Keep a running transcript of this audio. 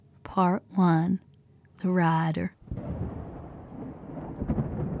Part 1. The Rider.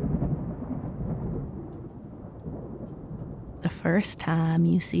 The first time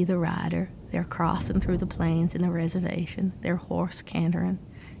you see the rider, they're crossing through the plains in the reservation, their horse cantering.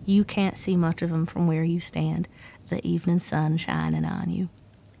 You can't see much of them from where you stand, the evening sun shining on you.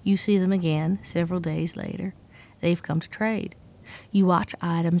 You see them again several days later. They've come to trade. You watch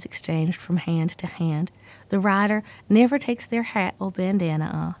items exchanged from hand to hand. The rider never takes their hat or bandana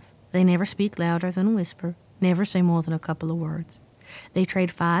off. They never speak louder than a whisper, never say more than a couple of words. They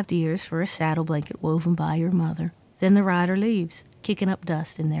trade 5 deers for a saddle blanket woven by your mother. Then the rider leaves, kicking up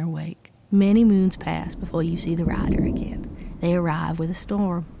dust in their wake. Many moons pass before you see the rider again. They arrive with a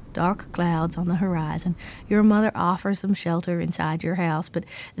storm, dark clouds on the horizon. Your mother offers them shelter inside your house, but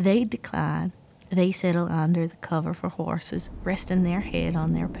they decline. They settle under the cover for horses, resting their head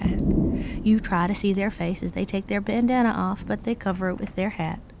on their pack. You try to see their faces. They take their bandana off, but they cover it with their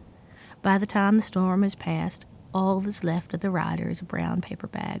hat. By the time the storm has passed, all that's left of the rider is a brown paper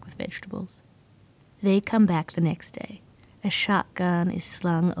bag with vegetables. They come back the next day. A shotgun is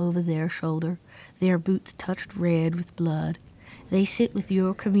slung over their shoulder, their boots touched red with blood. They sit with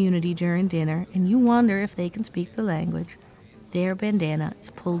your community during dinner, and you wonder if they can speak the language. Their bandana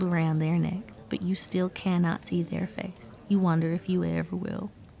is pulled around their neck, but you still cannot see their face. You wonder if you ever will.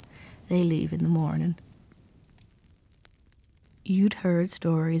 They leave in the morning. You'd heard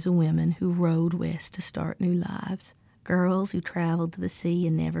stories of women who rode west to start new lives, girls who traveled to the sea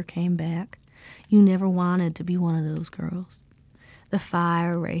and never came back. You never wanted to be one of those girls. The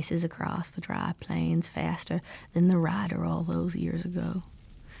fire races across the dry plains faster than the rider all those years ago.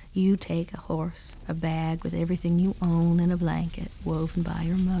 You take a horse, a bag with everything you own, and a blanket woven by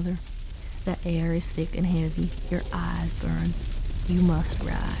your mother. The air is thick and heavy. Your eyes burn. You must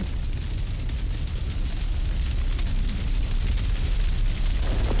ride.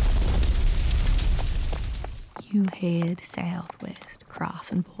 You head southwest,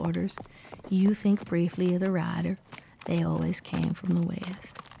 crossing borders. You think briefly of the rider. They always came from the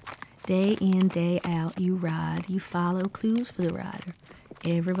west. Day in, day out, you ride. You follow clues for the rider.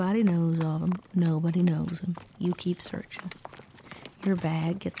 Everybody knows of him. Nobody knows him. You keep searching. Your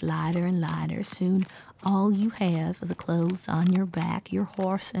bag gets lighter and lighter. Soon, all you have are the clothes on your back, your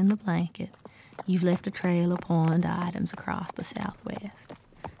horse, and the blanket. You've left a trail of pawned items across the southwest.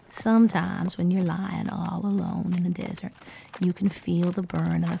 Sometimes, when you're lying all alone in the desert, you can feel the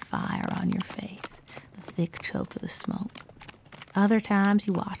burn of the fire on your face, the thick choke of the smoke. Other times,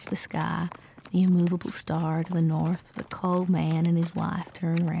 you watch the sky, the immovable star to the north, the cold man and his wife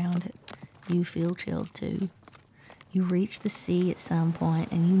turn round it. You feel chilled, too. You reach the sea at some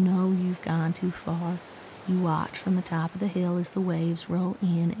point, and you know you've gone too far. You watch from the top of the hill as the waves roll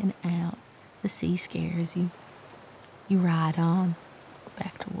in and out. The sea scares you. You ride on,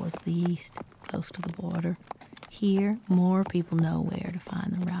 back towards the east, close to the border. Here, more people know where to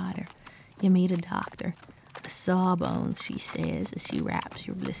find the rider. You meet a doctor. A sawbones, she says, as she wraps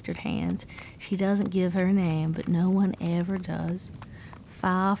your blistered hands. She doesn't give her name, but no one ever does.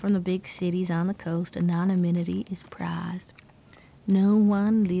 Far from the big cities on the coast, anonymity is prized. No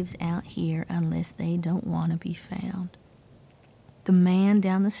one lives out here unless they don't want to be found. The man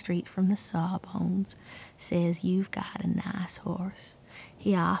down the street from the Sawbones says you've got a nice horse.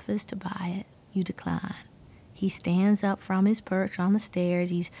 He offers to buy it. You decline. He stands up from his perch on the stairs.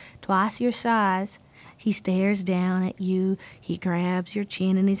 He's twice your size. He stares down at you. He grabs your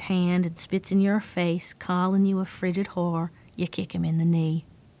chin in his hand and spits in your face, calling you a frigid whore. You kick him in the knee.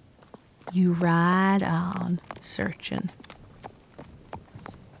 You ride on, searching.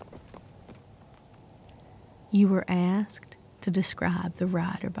 You were asked to describe the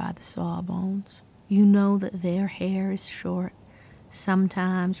rider by the Sawbones. You know that their hair is short,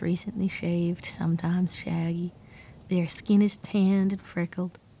 sometimes recently shaved, sometimes shaggy. Their skin is tanned and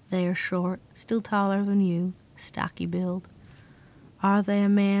freckled. They are short, still taller than you, stocky build. Are they a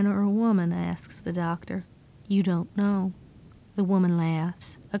man or a woman? Asks the doctor. You don't know. The woman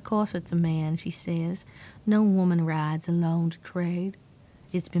laughs. Of course it's a man, she says. No woman rides alone to trade.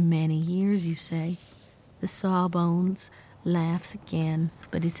 It's been many years, you say. The Sawbones laughs again,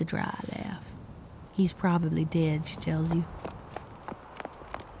 but it's a dry laugh. He's probably dead, she tells you.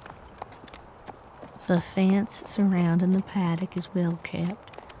 The fence surrounding the paddock is well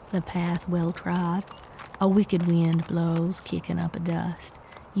kept, the path well trod. A wicked wind blows, kicking up a dust.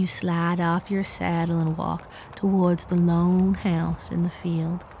 You slide off your saddle and walk towards the lone house in the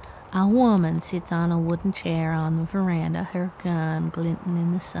field. A woman sits on a wooden chair on the veranda, her gun glinting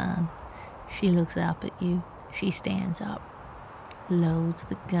in the sun. She looks up at you. She stands up, loads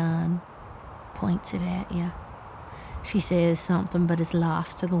the gun, points it at you. She says something, but it's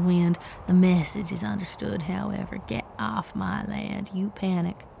lost to the wind. The message is understood, however. Get off my land. You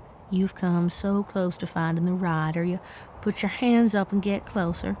panic. You've come so close to finding the rider. You put your hands up and get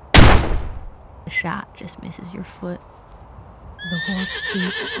closer. The shot just misses your foot. The horse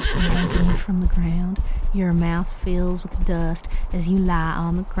speaks, yanking from the ground. Your mouth fills with dust as you lie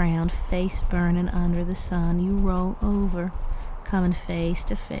on the ground, face burning under the sun. You roll over, coming face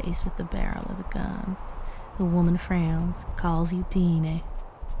to face with the barrel of a gun. The woman frowns, calls you Dine.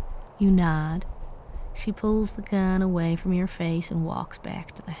 You nod. She pulls the gun away from your face and walks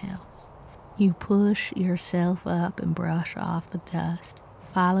back to the house. You push yourself up and brush off the dust.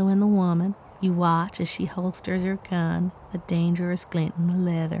 Following the woman, you watch as she holsters her gun, the dangerous glint in the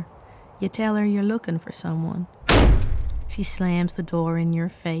leather. You tell her you're looking for someone. She slams the door in your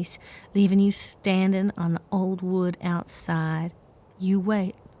face, leaving you standing on the old wood outside. You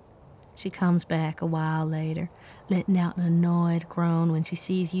wait. She comes back a while later, letting out an annoyed groan when she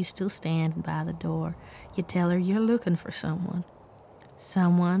sees you still standing by the door. You tell her you're looking for someone.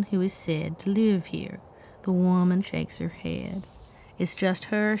 Someone who is said to live here. The woman shakes her head. It's just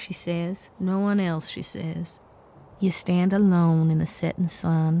her, she says. No one else, she says. You stand alone in the setting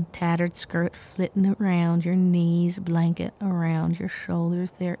sun, tattered skirt flitting around your knees, blanket around your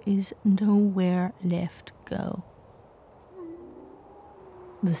shoulders. There is nowhere left to go.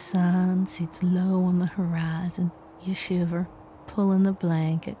 The sun sits low on the horizon. You shiver, pulling the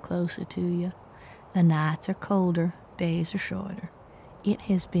blanket closer to you. The nights are colder, days are shorter. It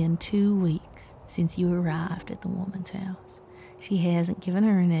has been 2 weeks since you arrived at the woman's house. She hasn't given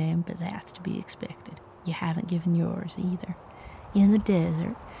her name, but that's to be expected. You haven't given yours either. In the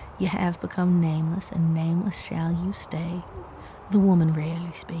desert, you have become nameless, and nameless shall you stay. The woman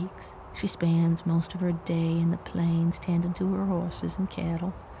rarely speaks. She spends most of her day in the plains tending to her horses and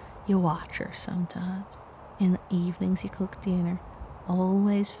cattle. You watch her sometimes. In the evenings you cook dinner,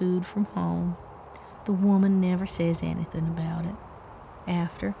 always food from home. The woman never says anything about it.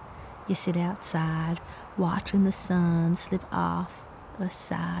 After, you sit outside, watching the sun slip off the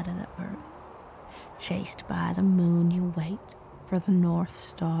side of the earth. Chased by the moon, you wait for the North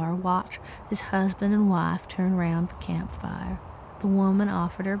Star. Watch as husband and wife turn round the campfire. The woman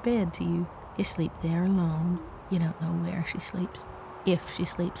offered her bed to you. You sleep there alone. You don't know where she sleeps, if she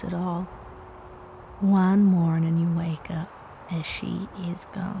sleeps at all. One morning you wake up as she is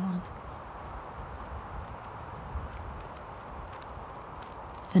gone.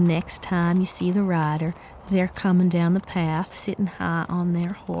 The next time you see the rider, they're coming down the path, sitting high on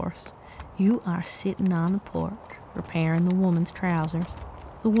their horse. You are sitting on the porch, repairing the woman's trousers.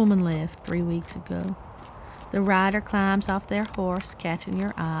 The woman left 3 weeks ago. The rider climbs off their horse, catching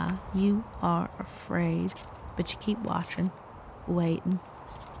your eye. You are afraid, but you keep watching, waiting.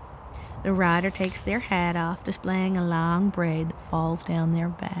 The rider takes their hat off, displaying a long braid that falls down their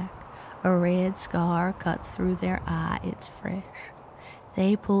back. A red scar cuts through their eye. It's fresh.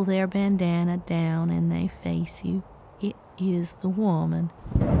 They pull their bandana down and they face you. It is the woman.